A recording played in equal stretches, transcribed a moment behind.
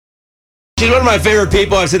She's one of my favorite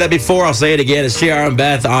people. I've said that before. I'll say it again. It's JR and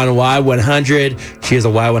Beth on Y100. She is a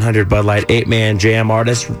Y100 Bud Light 8-man jam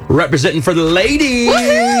artist representing for the ladies.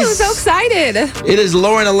 Woohoo! So excited. It is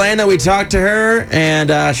Lauren Alaina. We talked to her,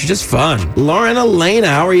 and she's just fun. Lauren Alaina,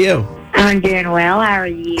 how are you? I'm doing well. How are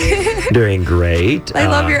you? Doing great. I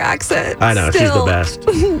love your accent. I know. Still. She's the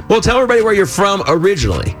best. Well, tell everybody where you're from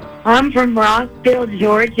originally. I'm from Rossville,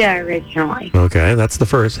 Georgia, originally. Okay, that's the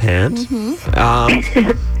first hint.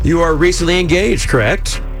 You are recently engaged,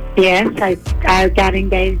 correct? Yes, I got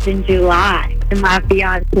engaged in July. And my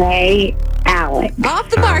fiance, Alex. Off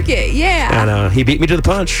the market, yeah. And he beat me to the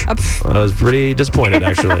punch. I was pretty disappointed,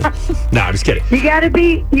 actually. No, I'm just kidding. You gotta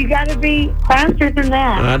be faster than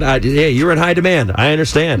that. Yeah, you're in high demand. I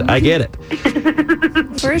understand. I get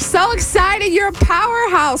it. We're so excited. You're a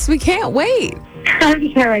powerhouse. We can't wait.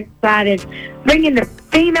 I'm so excited. Bringing the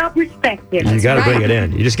female perspective. You got to bring it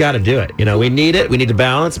in. You just got to do it. You know, we need it. We need to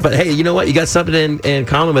balance. But hey, you know what? You got something in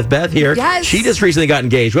common with Beth here. Yes. She just recently got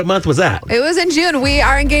engaged. What month was that? It was in June. We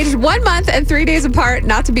are engaged 1 month and 3 days apart,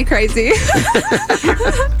 not to be crazy.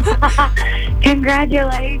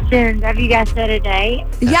 Congratulations. Have you guys set a date?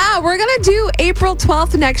 Yeah, we're going to do April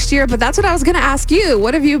 12th next year, but that's what I was going to ask you.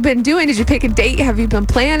 What have you been doing? Did you pick a date? Have you been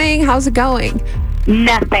planning? How's it going?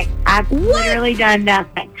 Nothing. I've literally done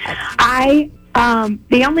nothing.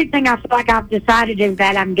 The only thing I feel like I've decided is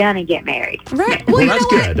that I'm gonna get married. Right. Well, you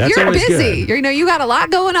that's know what? good. That's You're always busy. good. You got a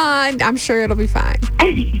lot going on. I'm sure it'll be fine.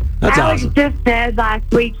 That's Alex awesome. just said last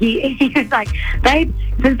week, he was like, babe,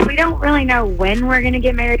 since we don't really know when we're gonna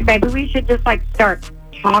get married, maybe we should just start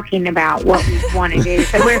talking about what we want to do.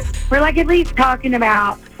 So we're at least talking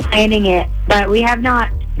about planning it, but we have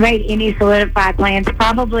not made any solidified plans.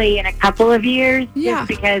 Probably in a couple of years, just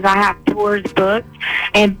because I have tours booked,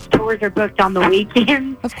 and tours are booked on the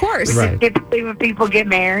weekends. Of course. Right. Typically when people get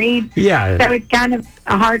married. Yeah. So it's kind of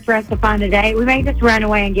hard for us to find a date. We may just run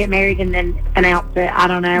away and get married and then announce it. I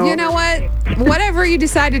don't know. You know what? Whatever you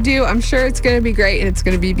decide to do, I'm sure it's going to be great and it's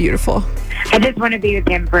going to be beautiful. I just want to be with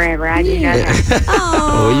him forever. I do know that.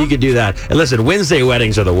 Well, you could do that. And listen, Wednesday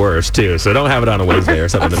weddings are the worst, too. So don't have it on a Wednesday or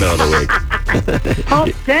something in the middle of the week.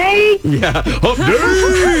 Hump day. Yeah. Hump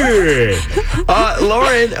day.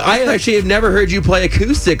 Lauren, I actually have never heard you play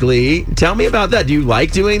acoustically. Tell me about that. Do you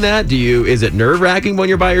like doing that? Is it nerve-wracking when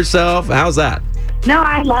you're by yourself? How's that? No,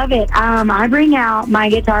 I love it. I bring out my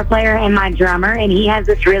guitar player and my drummer, and he has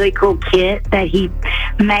this really cool kit that he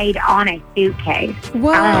made on a suitcase.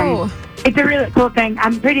 Whoa. It's a really cool thing.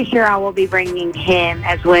 I'm pretty sure I will be bringing him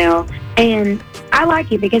as well. And I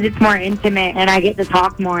like it because it's more intimate, and I get to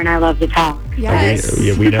talk more, and I love to talk. Yes.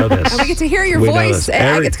 We know this. And we get to hear your We know voice. this.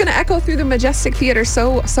 Every- It's going to echo through the Majestic Theater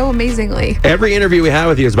so amazingly. Every interview we have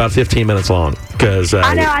with you is about 15 minutes long. Because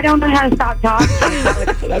I know. I don't know how to stop talking.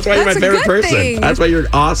 that's why you're my That's a favorite good person. thing. That's why you're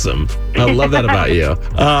awesome. I love that about you.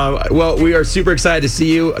 Well, we are super excited to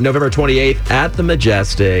see you November 28th at the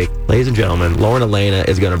Majestic. Ladies and gentlemen, Lauren Alaina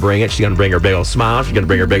is going to bring it. She's going to bring her big old smile. She's going to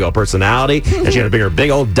bring her big old personality. And she's going to bring her big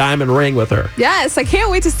old diamond ring with her. Yes, I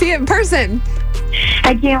can't wait to see it in person.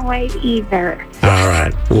 I can't wait either. All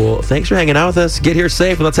right. Well, thanks for hanging out with us. Get here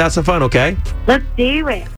safe and let's have some fun, okay? Let's do it.